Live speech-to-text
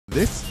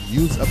This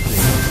news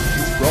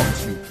update is brought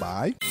to you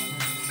by...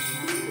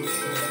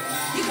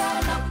 You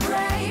got an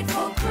upgrade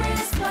for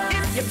Christmas.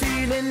 If you're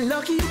feeling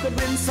lucky, you could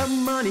win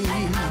some money.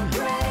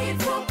 Upgrade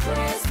for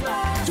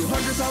Christmas.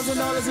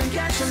 $200,000 in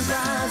cash and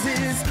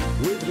prizes.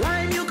 With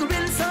Lime, you could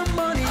win some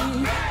money.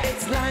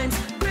 It's Lime's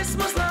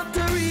Christmas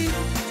lottery.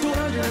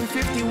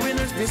 250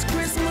 winners this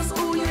Christmas,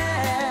 oh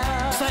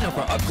yeah. Sign up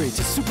for upgrade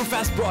to super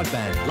fast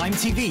broadband, Lime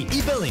TV,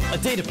 e-billing, a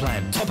data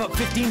plan. Top up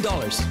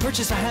 $15.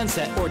 Purchase a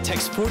handset or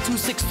text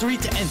 4263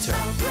 to enter.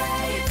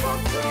 Upgrade for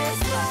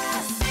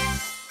Christmas.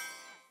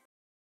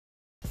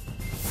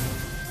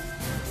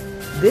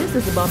 This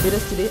is the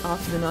Barbados Today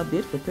afternoon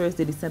update for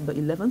Thursday, December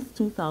 11th,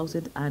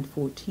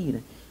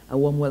 2014. A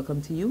warm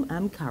welcome to you.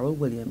 I'm Carol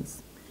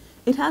Williams.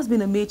 It has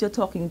been a major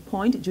talking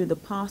point during the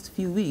past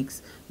few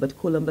weeks, but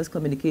Columbus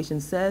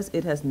Communications says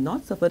it has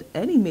not suffered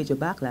any major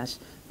backlash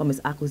from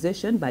its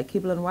acquisition by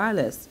Cable &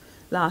 Wireless.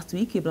 Last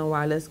week, Cable &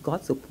 Wireless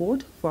got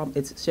support from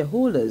its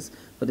shareholders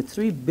for the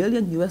 $3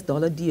 billion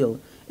deal.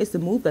 It's a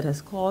move that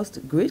has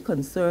caused great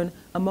concern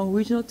among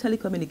regional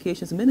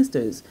telecommunications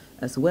ministers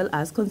as well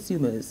as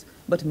consumers.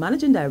 But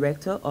Managing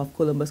Director of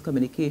Columbus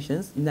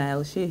Communications,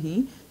 Niall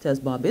Sheehy,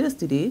 tells Barbados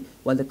Today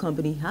while the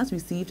company has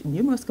received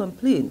numerous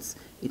complaints,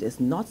 it has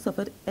not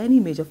suffered any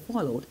major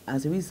fallout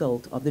as a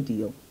result of the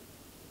deal.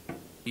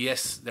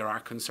 Yes, there are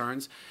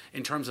concerns.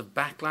 In terms of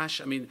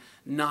backlash, I mean,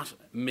 not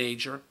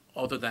major,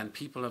 other than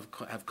people have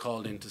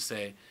called in to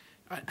say,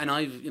 and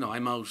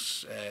I'm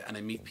out and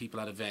I meet people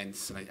at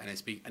events and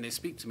they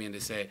speak to me and they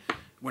say,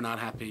 we're not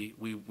happy.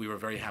 We were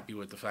very happy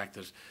with the fact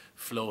that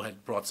Flow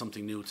had brought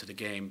something new to the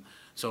game.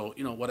 So,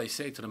 what I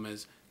say to them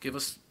is, give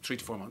us 3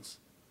 to 4 months.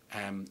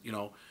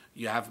 What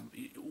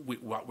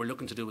we're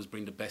looking to do is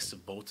bring the best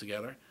of both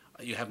together.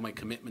 You have my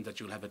commitment that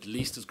you'll have at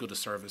least as good a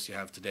service you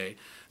have today.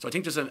 So I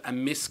think there's a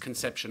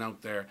misconception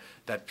out there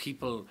that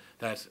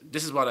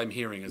this is what I'm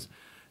hearing is,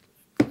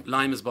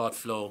 Lime has bought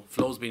Flow,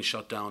 Flow's been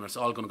shut down, it's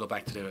all going to go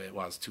back to the way it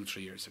was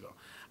 2-3 years ago.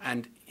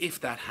 And if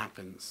that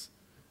happens,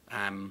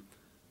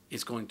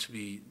 it's going to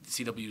be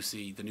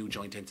CWC, the new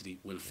joint entity,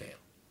 will fail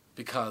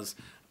because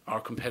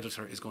our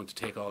competitor is going to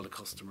take all the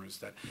customers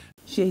that...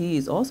 Sheehy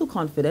is also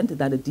confident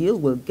that the deal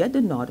will get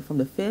the nod from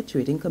the Fair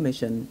Trading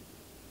Commission.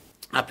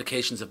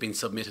 Applications have been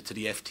submitted to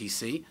the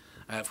FTC,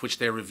 which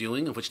they're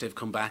reviewing, of which they've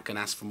come back and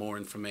asked for more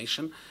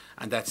information,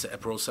 and that's a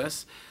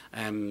process.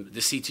 The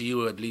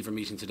CTU, I believe, are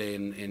meeting today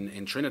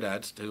in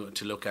Trinidad to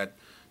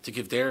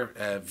give their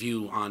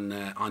view on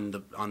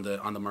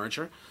the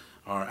merger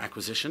or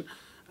acquisition,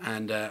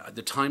 and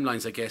the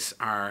timelines, I guess,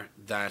 are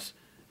that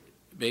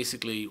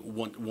basically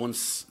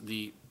once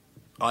the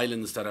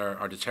islands that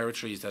are the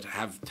territories that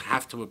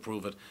have to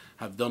approve it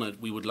have done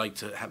it, we would like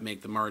to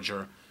make the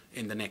merger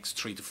in the next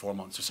 3 to 4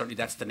 months. So certainly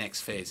that's the next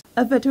phase.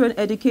 A veteran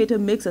educator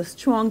makes a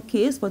strong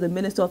case for the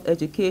Minister of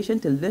Education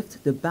to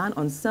lift the ban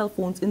on cell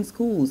phones in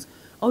schools.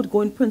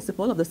 Outgoing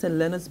principal of the St.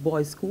 Leonard's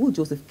Boys School,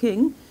 Joseph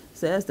King,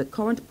 says the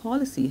current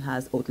policy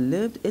has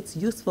outlived its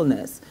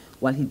usefulness.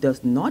 While he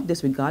does not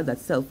disregard that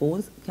cell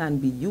phones can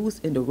be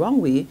used in the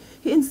wrong way,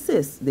 he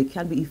insists they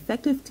can be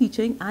effective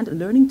teaching and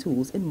learning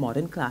tools in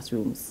modern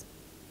classrooms.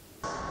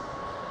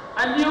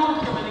 A new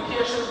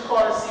communication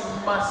policy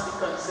must be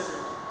considered.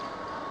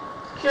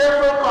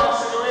 Careful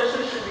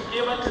consideration should be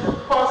given to the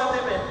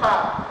positive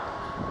impact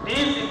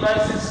these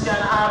devices can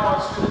have on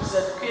students'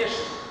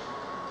 education.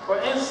 For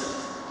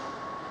instance,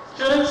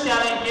 students can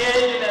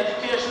engage in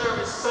educational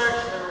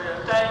research in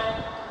real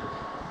time,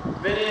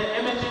 video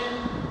imaging,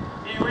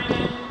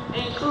 e-reading,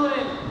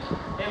 including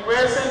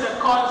embracing the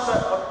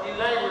concept of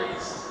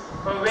e-libraries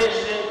from which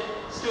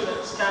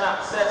students can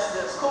access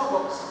their school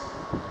books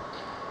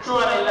through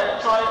an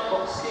electronic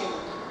book scheme,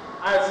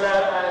 as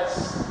well as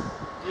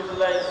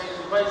utilize these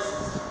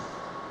devices.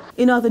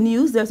 In other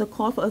news, there's a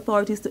call for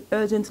authorities to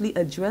urgently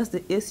address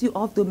the issue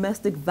of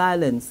domestic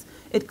violence.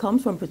 It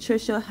comes from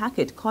Patricia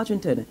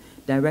Hackett-Codrington,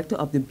 Director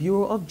of the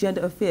Bureau of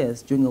Gender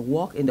Affairs, during a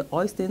walk in the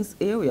Oystins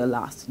area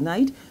last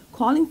night,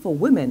 calling for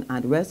women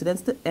and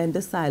residents to end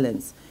the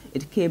silence.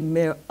 It came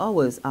mere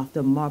hours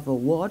after Marva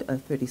Ward, a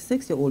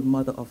 36-year-old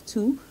mother of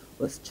 2,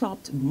 was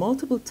chopped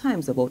multiple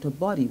times about her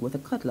body with a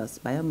cutlass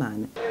by a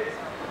man.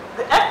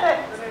 The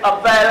effects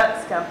of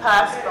violence can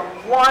pass from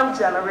one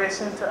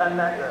generation to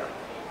another.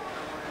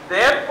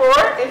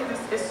 Therefore, if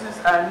these issues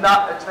are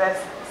not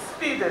addressed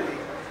speedily,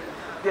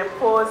 they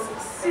pose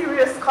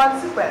serious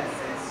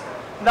consequences,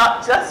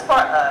 not just for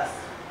us,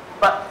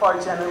 but for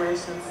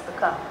generations to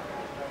come.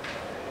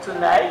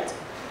 Tonight,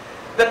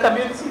 the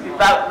Community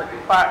Development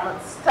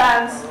Department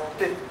stands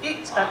with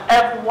each and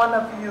every one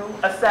of you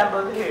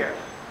assembled here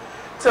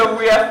to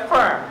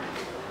reaffirm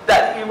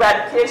that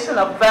eradication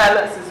of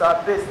violence is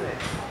our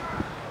business.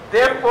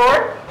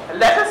 Therefore,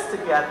 let us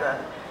together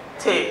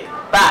take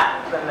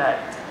back the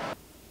night.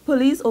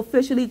 Police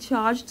officially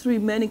charged 3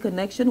 men in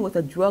connection with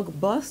a drug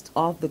bust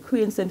off the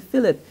Crane St.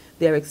 Philip.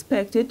 They are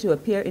expected to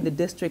appear in the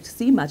District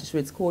C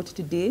Magistrates Court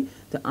today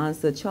to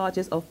answer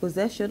charges of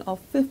possession of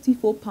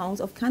 54 pounds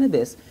of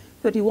cannabis.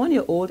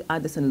 31-year-old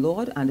Anderson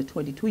Lord and the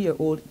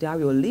 22-year-old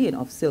Dario Lane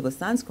of Silver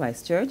Sands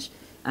Christchurch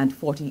and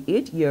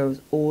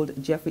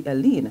 48-year-old Jeffrey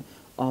Aline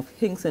of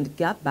Hingsand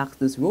Gap,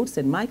 Baxter's Road,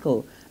 St.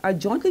 Michael, are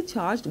jointly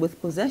charged with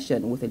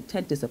possession with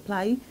intent to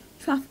supply,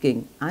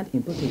 trafficking, and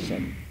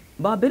importation.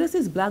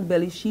 Barbados'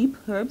 black-belly sheep,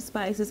 herbs,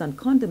 spices, and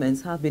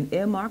condiments have been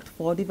earmarked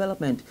for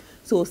development,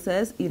 so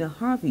says Ina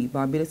Harvey,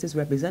 Barbados'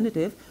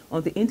 representative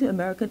on the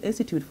Inter-American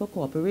Institute for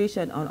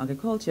Cooperation on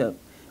Agriculture.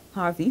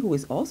 Harvey, who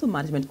is also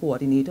management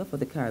coordinator for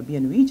the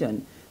Caribbean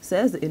region,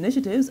 says the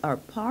initiatives are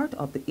part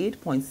of the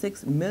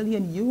 $8.6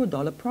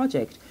 million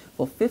project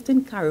for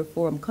 15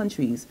 CARIFORUM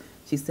countries.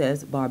 She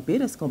says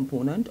Barbados'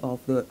 component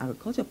of the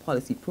agriculture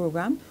policy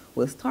program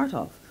will start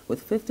off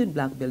with 15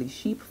 black-belly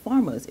sheep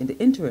farmers in the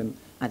interim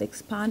and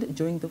expand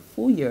during the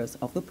 4 years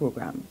of the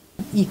program.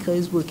 ICA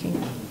is working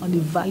on the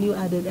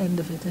value-added end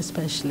of it,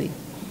 especially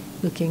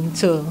looking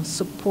to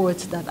support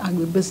that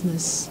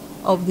agribusiness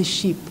of the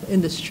sheep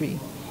industry,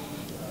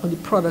 of the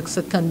products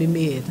that can be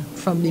made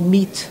from the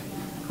meat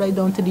right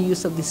down to the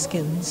use of the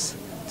skins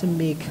to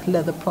make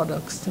leather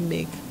products, to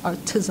make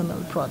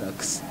artisanal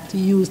products, to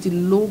use the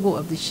logo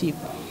of the sheep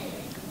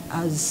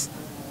as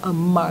a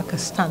mark, a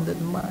standard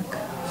mark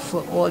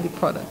for all the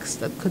products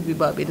that could be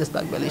Barbados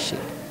black-belly sheep.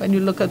 When you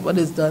look at what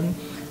is done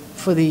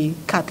for the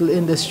cattle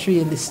industry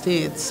in the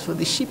States, for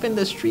the sheep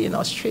industry in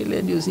Australia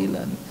and New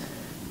Zealand,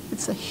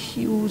 it's a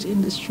huge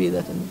industry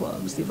that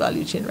involves the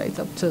value chain right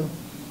up to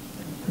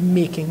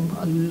making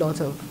a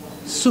lot of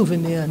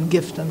souvenir and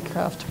gift and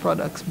craft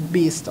products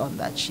based on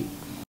that sheep.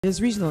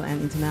 There's regional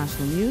and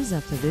international news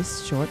after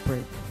this short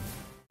break.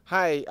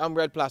 Hi, I'm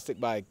Red Plastic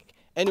Bag.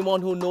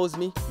 Anyone who knows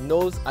me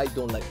knows I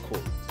don't like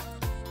cold.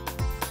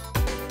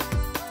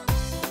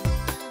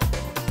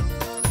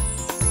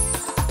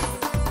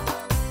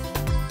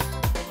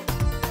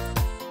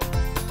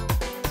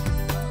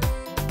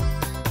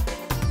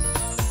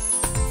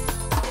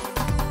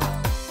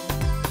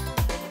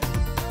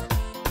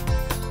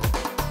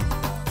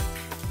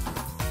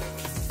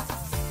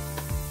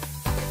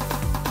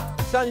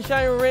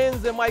 Sunshine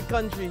reigns in my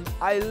country.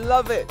 I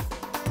love it.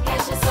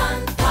 Get your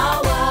sun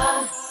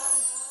power.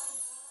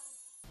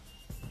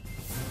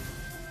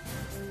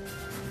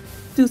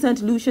 To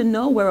St. Lucia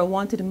now, where a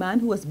wanted man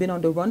who has been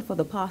on the run for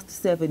the past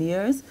 7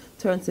 years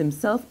turns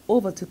himself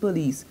over to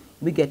police.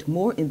 We get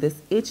more in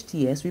this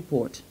HTS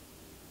report.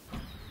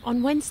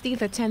 On Wednesday,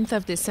 the 10th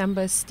of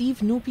December,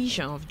 Steve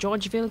Nupijan of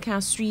Georgeville,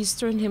 Castries,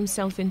 turned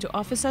himself into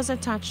officers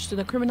attached to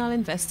the Criminal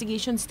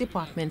Investigations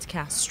Department,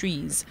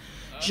 Castries.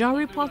 Jean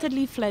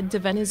reportedly fled to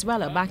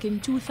Venezuela back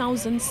in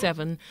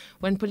 2007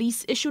 when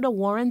police issued a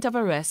warrant of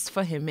arrest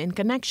for him in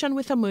connection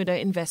with a murder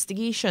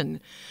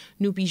investigation.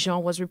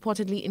 Nupijan was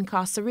reportedly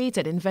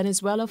incarcerated in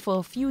Venezuela for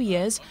a few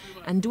years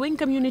and doing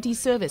community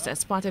service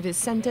as part of his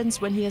sentence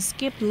when he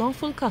escaped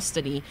lawful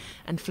custody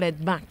and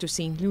fled back to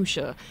St.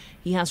 Lucia.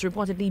 He has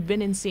reportedly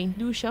been in St.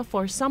 Lucia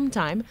for some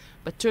time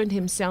but turned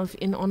himself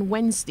in on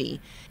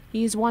Wednesday.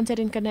 He is wanted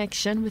in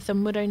connection with the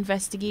murder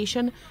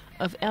investigation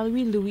of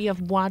Ellery Louis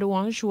of Bois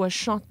d'Orange, who was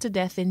shot to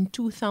death in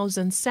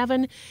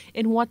 2007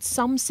 in what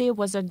some say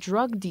was a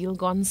drug deal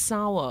gone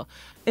sour.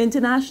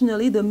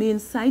 Internationally, the main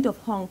site of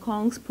Hong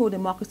Kong's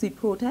pro-democracy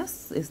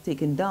protests is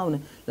taken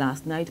down.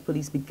 Last night,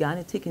 police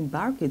began taking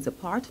barricades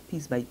apart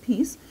piece by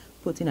piece,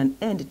 putting an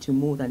end to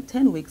more than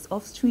 10 weeks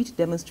of street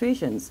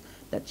demonstrations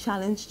that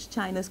challenged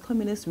China's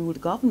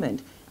communist-ruled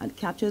government and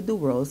captured the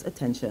world's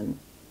attention.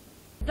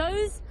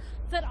 Those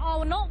that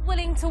are not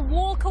willing to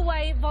walk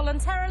away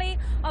voluntarily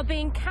are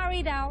being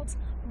carried out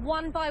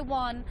one by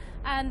one,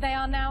 and they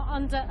are now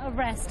under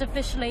arrest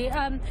officially.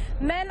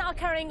 Men are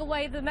carrying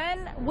away the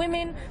men,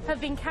 women have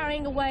been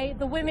carrying away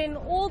the women.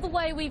 All the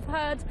way we've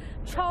heard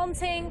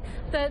chanting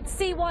that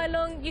Si Wai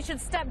Lung, you should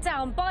step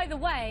down. By the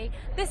way,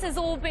 this is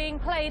all being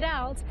played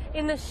out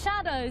in the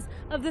shadows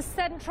of the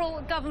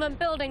central government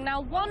building.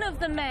 Now, one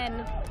of the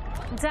men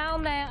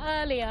down there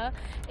earlier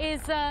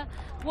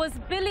was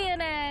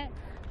billionaire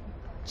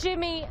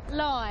Jimmy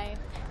Lai.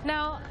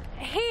 Now,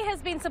 he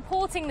has been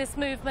supporting this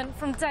movement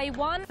from day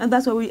one. And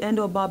that's where we end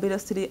our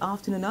Barbados Today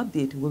afternoon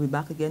update. We'll be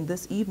back again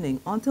this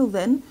evening. Until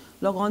then,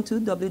 log on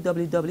to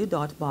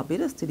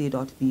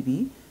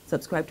www.barbadostoday.bb,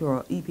 subscribe to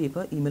our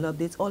e-paper, email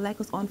updates, or like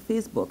us on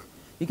Facebook.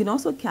 You can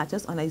also catch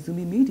us on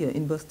Izumi Media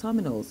in bus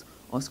terminals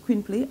or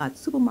screenplay at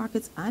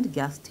supermarkets and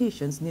gas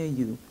stations near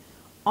you.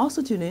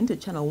 Also tune in to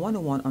Channel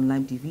 101 on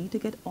Lime TV to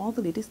get all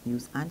the latest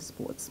news and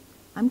sports.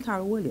 I'm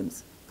Carol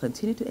Williams.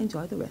 Continue to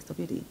enjoy the rest of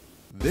your day.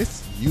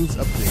 This news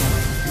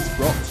update is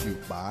brought to you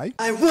by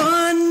I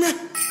won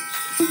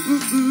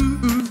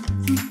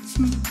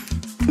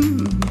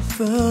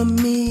for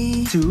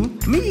me to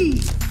me.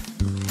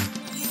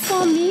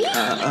 For me?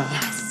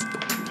 Yes.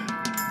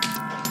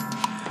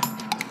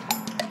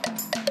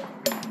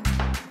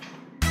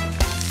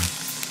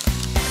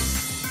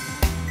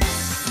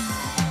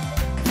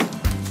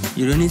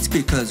 You don't need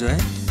speakers,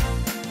 right?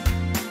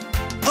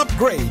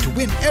 Upgrade to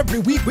win every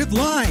week with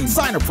Lime.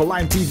 Sign up for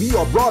Lime TV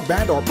or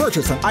broadband or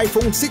purchase an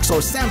iPhone 6 or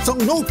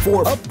Samsung Note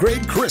 4.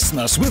 Upgrade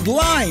Christmas with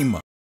Lime.